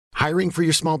Hiring for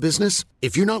your small business?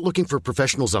 If you're not looking for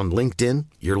professionals on LinkedIn,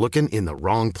 you're looking in the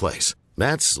wrong place.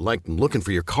 That's like looking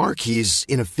for your car keys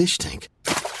in a fish tank.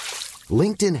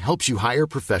 LinkedIn helps you hire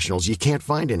professionals you can't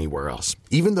find anywhere else,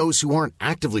 even those who aren't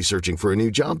actively searching for a new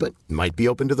job but might be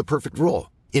open to the perfect role.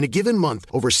 In a given month,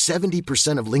 over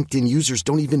 70% of LinkedIn users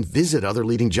don't even visit other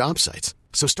leading job sites.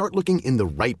 So start looking in the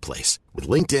right place. With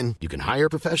LinkedIn, you can hire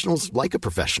professionals like a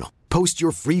professional. Post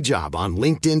your free job on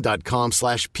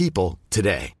linkedin.com/people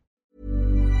today.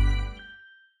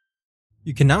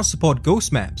 You can now support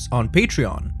Ghost Maps on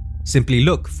Patreon. Simply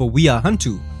look for We Are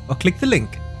Hantu or click the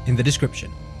link in the description.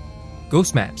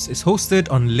 Ghost Maps is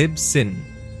hosted on Libsyn.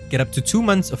 Get up to 2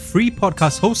 months of free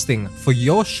podcast hosting for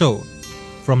your show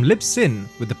from Libsyn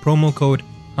with the promo code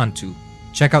HANTU.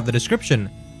 Check out the description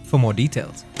for more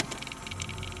details.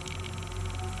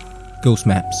 Ghost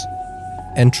Maps.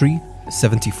 Entry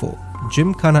 74.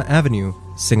 Gymkhana Avenue,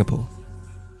 Singapore.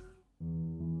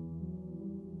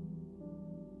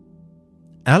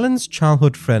 Alan's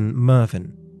childhood friend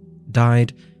Mervyn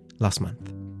died last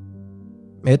month.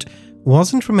 It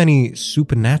wasn't from any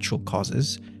supernatural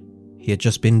causes. He had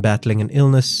just been battling an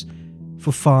illness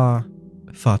for far,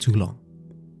 far too long.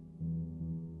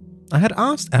 I had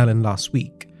asked Alan last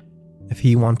week if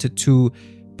he wanted to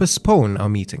postpone our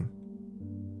meeting.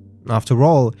 After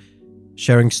all,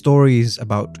 sharing stories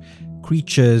about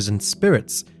creatures and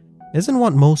spirits isn't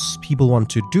what most people want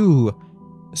to do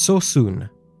so soon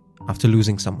after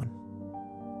losing someone.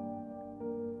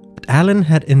 But Alan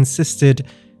had insisted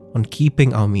on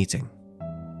keeping our meeting.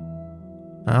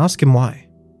 I asked him why,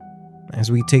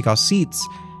 as we take our seats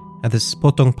at this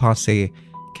Potong Pasir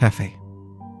cafe.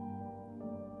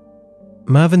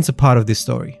 Mervyn's a part of this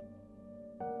story.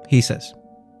 He says.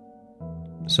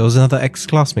 So is another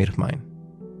ex-classmate of mine,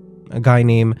 a guy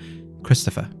named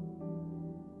Christopher.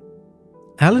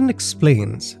 Alan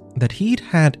explains that he'd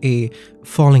had a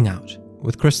falling out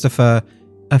with Christopher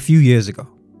a few years ago.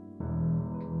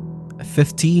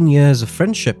 15 years of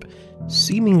friendship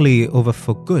seemingly over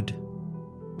for good,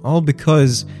 all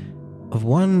because of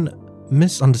one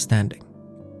misunderstanding.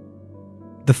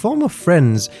 The former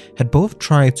friends had both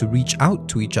tried to reach out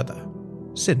to each other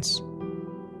since,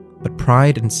 but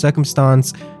pride and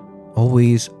circumstance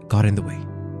always got in the way.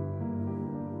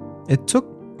 It took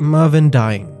Mervyn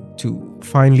dying to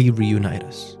finally reunite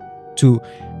us, to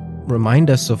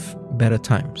remind us of better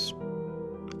times,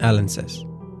 Alan says.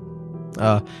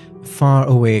 A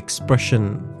faraway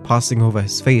expression passing over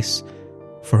his face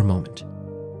for a moment.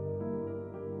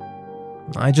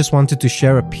 I just wanted to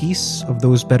share a piece of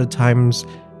those better times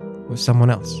with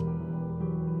someone else.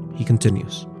 He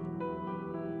continues,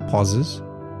 pauses,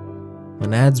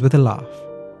 and adds with a laugh.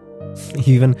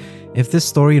 Even if this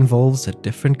story involves a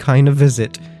different kind of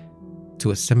visit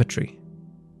to a cemetery.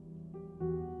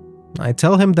 I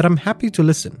tell him that I'm happy to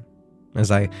listen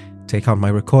as I take out my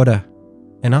recorder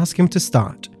and ask him to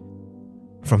start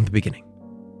from the beginning.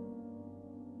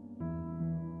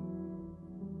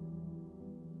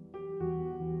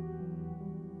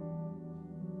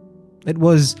 It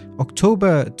was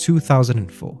October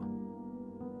 2004.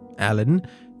 Alan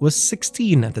was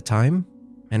 16 at the time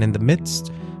and in the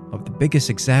midst of the biggest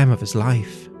exam of his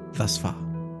life thus far.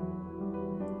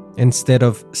 Instead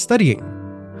of studying,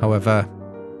 however,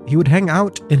 he would hang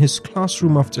out in his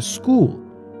classroom after school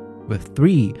with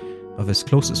 3 of his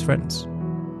closest friends.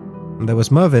 There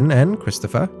was Mervyn and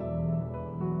Christopher,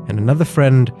 and another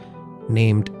friend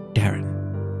named Darren.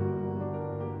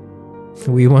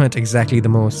 We weren't exactly the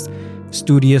most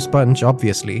studious bunch,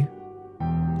 obviously,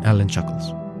 Alan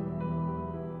chuckles.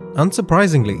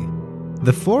 Unsurprisingly,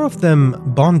 the 4 of them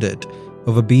bonded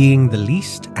over being the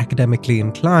least academically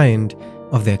inclined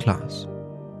of their class.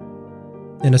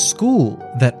 In a school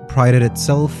that prided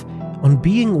itself on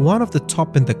being one of the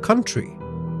top in the country,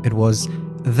 it was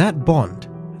that bond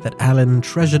that Alan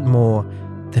treasured more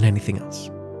than anything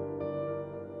else.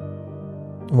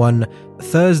 One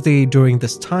Thursday during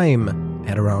this time,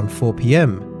 at around 4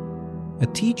 p.m., a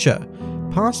teacher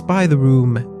passed by the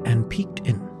room and peeked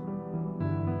in.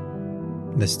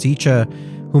 This teacher,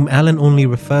 whom Alan only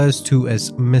refers to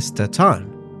as Mr.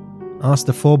 Tan, asked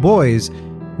the 4 boys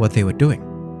what they were doing.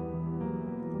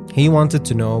 He wanted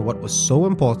to know what was so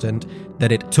important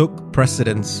that it took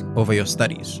precedence over your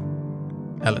studies,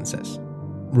 Alan says,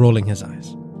 rolling his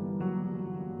eyes.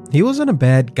 He wasn't a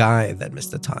bad guy, that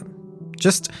Mr. Tan,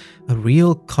 just a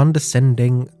real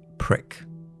condescending prick.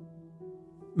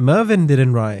 Mervyn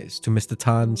didn't rise to Mr.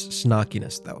 Tan's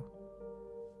snarkiness, though.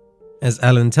 As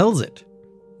Alan tells it,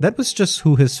 that was just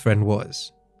who his friend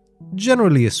was.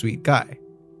 Generally a sweet guy,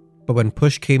 but when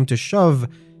push came to shove,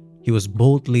 he was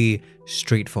boldly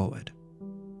straightforward.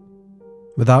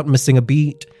 Without missing a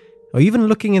beat or even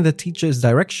looking in the teacher's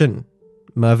direction,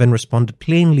 Mervyn responded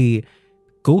plainly,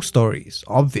 "Ghost stories,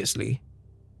 obviously."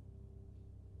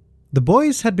 The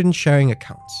boys had been sharing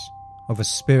accounts of a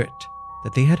spirit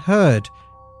that they had heard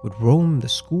would roam the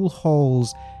school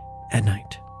halls at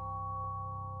night.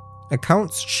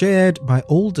 Accounts shared by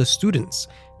older students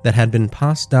that had been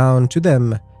passed down to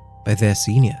them by their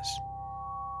seniors.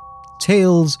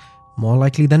 Tales, more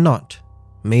likely than not,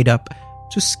 made up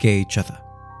to scare each other.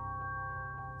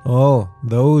 "Oh,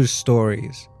 those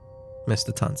stories,"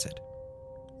 Mr. Tan said,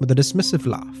 with a dismissive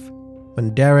laugh,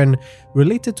 when Darren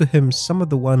related to him some of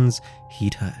the ones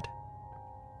he'd heard.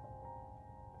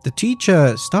 The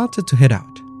teacher started to head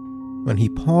out when he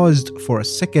paused for a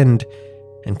second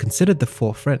and considered the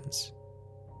four friends.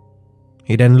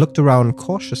 He then looked around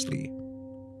cautiously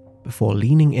before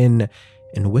leaning in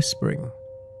and whispering,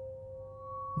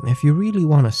 "If you really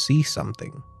want to see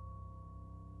something,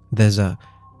 there's a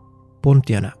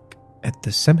Pontianak at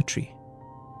the cemetery,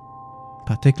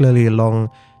 particularly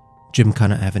along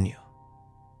Gymkhana Avenue."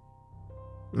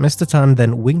 Mr. Tan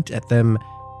then winked at them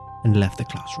and left the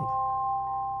classroom.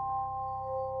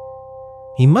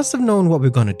 "He must have known what we're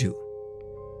going to do,"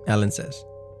 Alan says.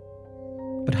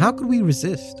 "But how could we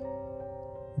resist?"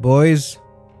 "Boys,"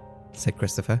 said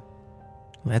Christopher,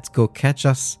 "let's go catch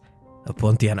us a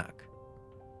Pontianak."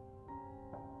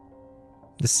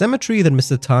 The cemetery that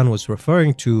Mr. Tan was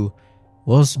referring to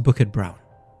was Bukit Brown.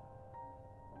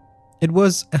 It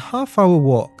was a half-hour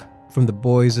walk from the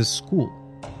boys' school.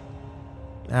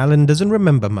 Alan doesn't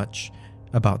remember much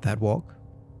about that walk.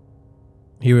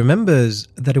 He remembers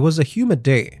that it was a humid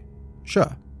day,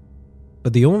 sure,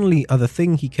 but the only other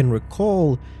thing he can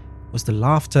recall was the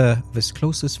laughter of his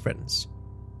closest friends.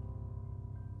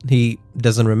 He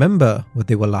doesn't remember what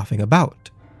they were laughing about,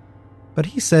 but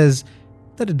he says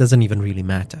that it doesn't even really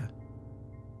matter.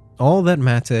 All that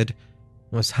mattered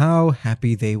was how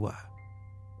happy they were.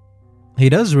 He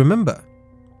does remember,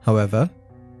 however,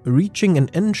 reaching an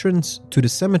entrance to the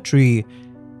cemetery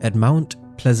at Mount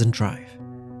Pleasant Drive.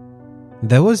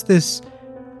 There was this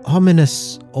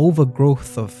ominous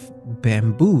overgrowth of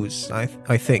bamboos, I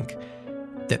think,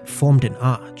 that formed an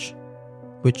arch,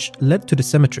 which led to the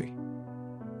cemetery,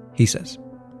 he says.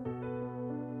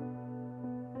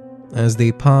 As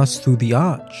they passed through the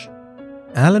arch,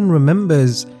 Alan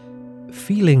remembers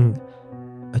feeling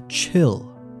a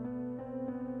chill.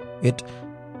 It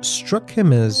struck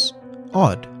him as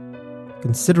odd,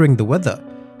 considering the weather,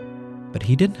 but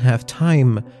he didn't have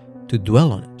time to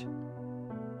dwell on it.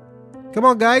 "Come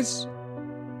on, guys,"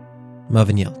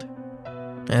 Mervyn yelled,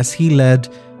 as he led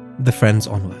the friends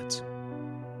onwards.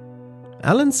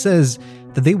 Alan says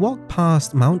that they walked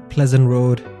past Mount Pleasant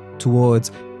Road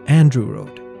towards Andrew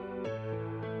Road.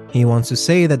 He wants to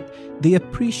say that they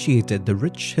appreciated the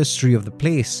rich history of the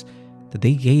place, that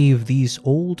they gave these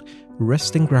old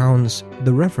resting grounds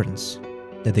the reverence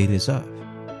that they deserve.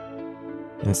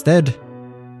 Instead,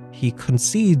 he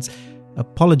concedes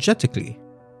apologetically,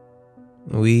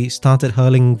 "We started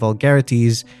hurling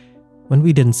vulgarities when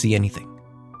we didn't see anything."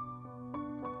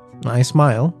 I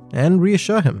smile and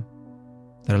reassure him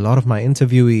that a lot of my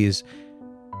interviewees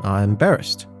are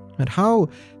embarrassed at how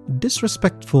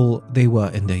disrespectful they were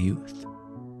in their youth.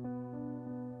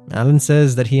 Alan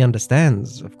says that he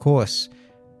understands, of course,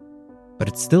 but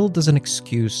it still doesn't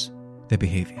excuse their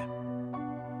behavior.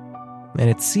 And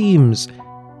it seems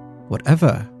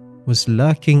whatever was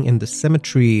lurking in the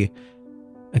cemetery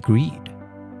agreed.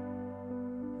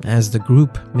 As the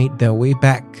group made their way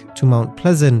back to Mount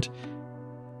Pleasant,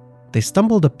 they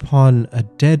stumbled upon a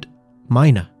dead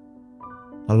miner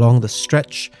along the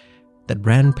stretch that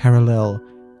ran parallel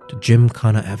to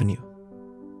Gymkhana Avenue.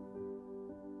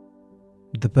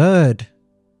 The bird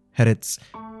had its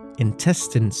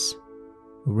intestines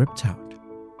ripped out.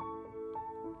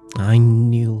 I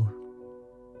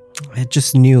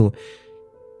just knew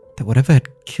that whatever had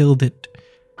killed it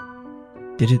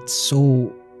did it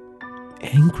so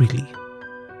angrily,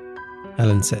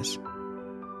 Alan says.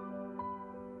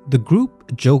 The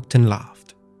group joked and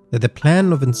laughed that the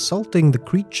plan of insulting the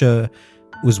creature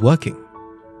was working.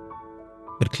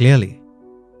 But clearly,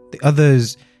 the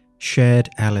others shared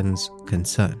Alan's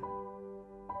concern.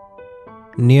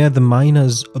 Near the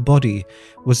miner's body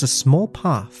was a small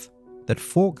path that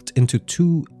forked into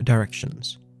two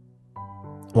directions.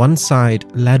 One side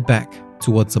led back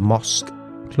towards a mosque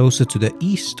closer to the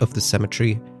east of the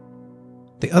cemetery.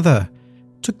 The other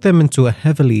took them into a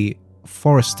heavily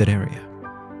forested area.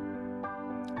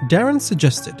 Darren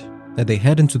suggested that they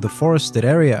head into the forested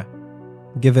area,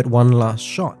 give it one last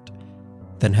shot,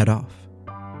 then head off.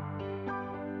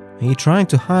 He tried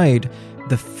to hide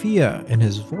the fear in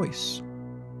his voice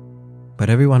But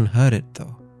everyone heard it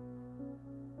though.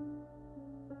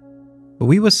 But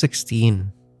we were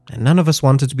 16, and none of us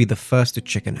wanted to be the first to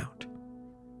chicken out,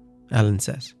 Alan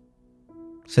says.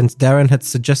 Since Darren had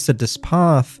suggested this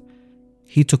path,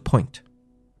 he took point.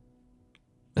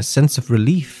 A sense of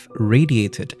relief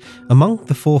radiated among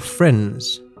the 4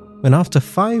 friends when after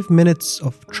 5 minutes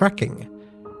of tracking,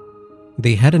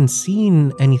 they hadn't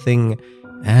seen anything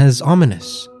as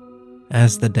ominous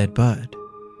as the dead bird.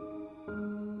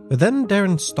 But then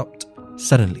Darren stopped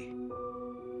suddenly.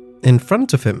 In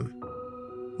front of him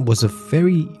was a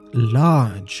very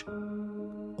large,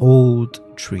 old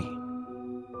tree.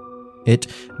 It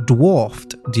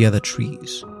dwarfed the other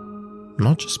trees,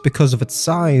 not just because of its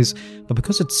size, but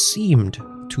because it seemed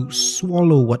to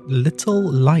swallow what little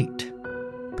light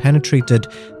penetrated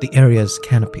the area's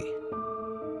canopy.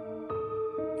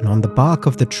 And on the bark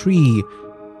of the tree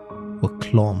were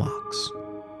claw marks.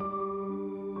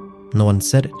 No one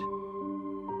said it,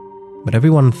 but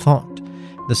everyone thought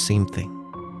the same thing.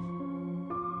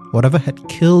 Whatever had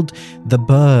killed the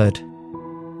bird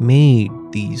made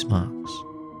these marks.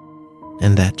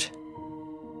 And that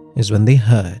is when they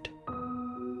heard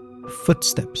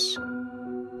footsteps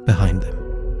behind them.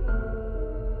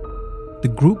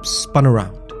 The group spun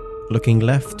around, looking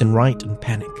left and right in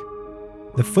panic.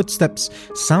 The footsteps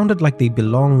sounded like they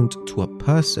belonged to a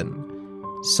person,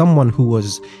 someone who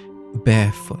was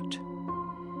barefoot.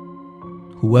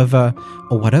 Whoever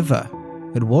or whatever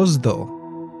it was, though,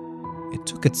 it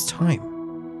took its time.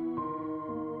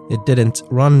 It didn't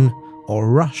run or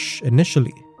rush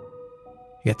initially,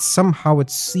 yet somehow it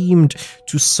seemed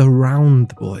to surround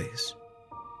the boys.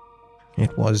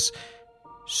 It was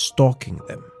stalking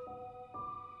them.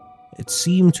 It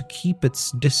seemed to keep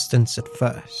its distance at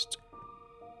first,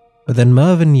 but then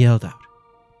Mervyn yelled out,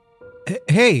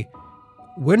 "Hey,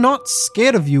 we're not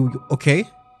scared of you, okay?"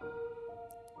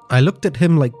 I looked at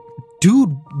him like,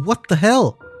 "Dude, what the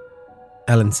hell?"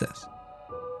 Alan says.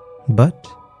 But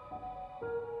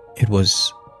it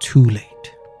was too late.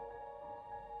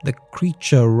 The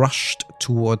creature rushed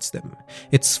towards them,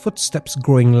 its footsteps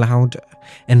growing louder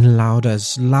and louder,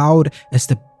 as loud as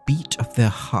the beat of their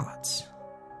hearts.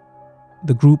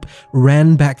 The group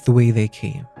ran back the way they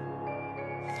came.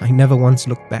 I never once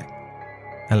looked back,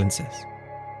 Alan says.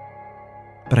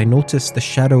 But I noticed the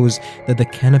shadows that the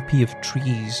canopy of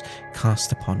trees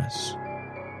cast upon us.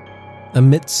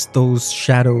 Amidst those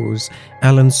shadows,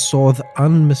 Alan saw the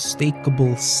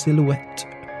unmistakable silhouette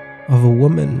of a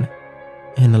woman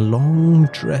in a long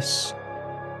dress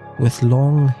with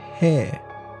long hair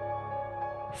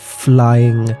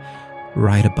flying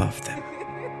right above them.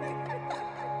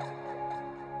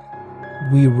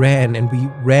 We ran and we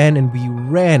ran and we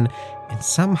ran, and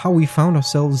somehow we found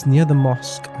ourselves near the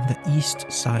mosque on the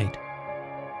east side,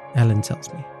 Alan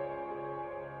tells me.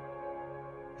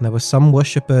 There were some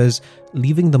worshippers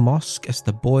leaving the mosque as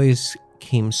the boys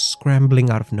came scrambling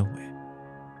out of nowhere.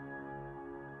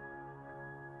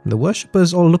 The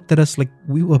worshippers all looked at us like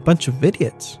we were a bunch of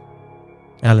idiots,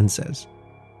 Alan says,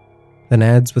 then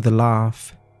adds with a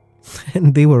laugh,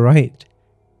 and they were right.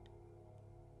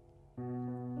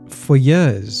 For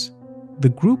years, the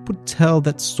group would tell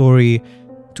that story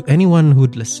to anyone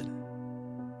who'd listen.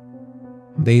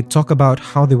 They'd talk about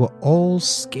how they were all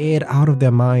scared out of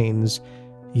their minds,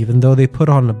 even though they put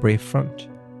on a brave front.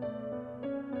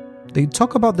 They'd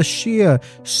talk about the sheer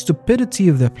stupidity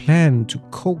of their plan to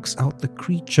coax out the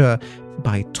creature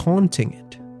by taunting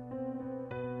it,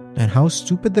 and how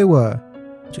stupid they were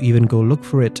to even go look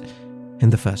for it in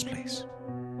the first place.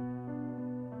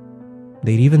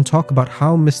 They'd even talk about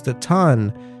how Mr.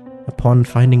 Tan, upon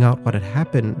finding out what had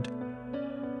happened,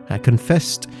 had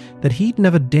confessed that he'd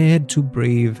never dared to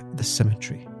brave the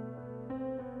cemetery.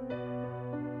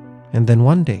 And then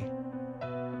one day,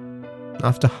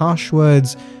 after harsh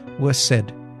words were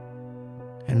said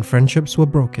and friendships were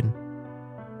broken,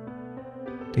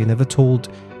 they never told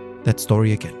that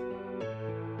story again.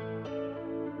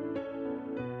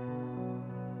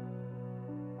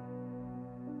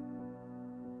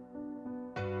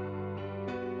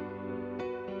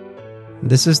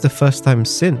 This is the first time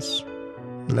since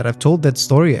that I've told that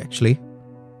story, actually,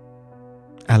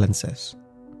 Alan says,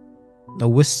 a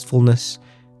wistfulness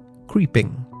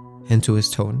creeping into his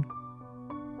tone.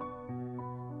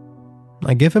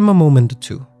 I give him a moment or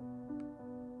two,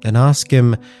 then ask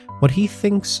him what he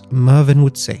thinks Mervyn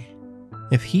would say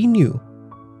if he knew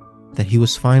that he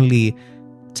was finally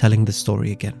telling the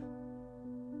story again.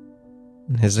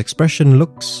 His expression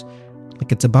looks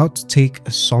like it's about to take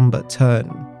a somber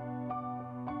turn,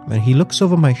 when he looks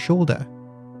over my shoulder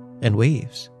and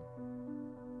waves.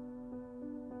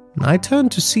 I turn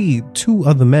to see two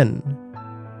other men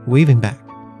waving back.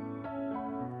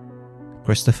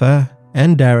 Christopher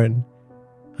and Darren,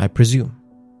 I presume.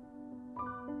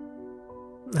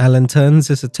 Alan turns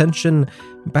his attention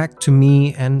back to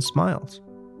me and smiles.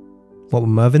 What will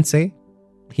Mervyn say?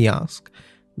 He asks.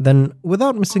 Then,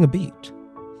 without missing a beat,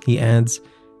 he adds,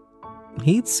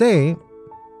 he'd say,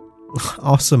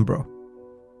 awesome, bro.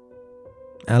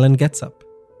 Alan gets up,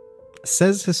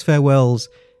 says his farewells,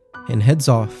 and heads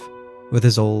off with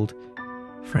his old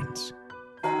friends.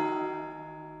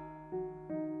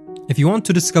 If you want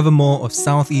to discover more of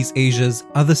Southeast Asia's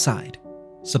other side,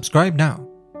 subscribe now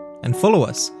and follow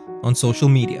us on social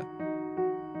media.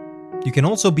 You can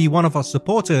also be one of our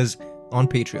supporters on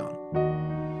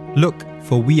Patreon. Look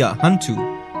for We Are Hantu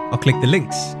or click the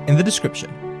links in the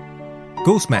description.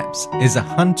 Ghost Maps is a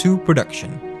Hantu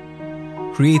production,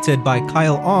 created by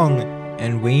Kyle Ong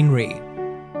and Wayne Ray,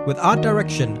 with art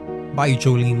direction by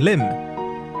Jolene Lim,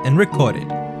 and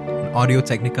recorded on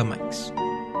Audio-Technica mics.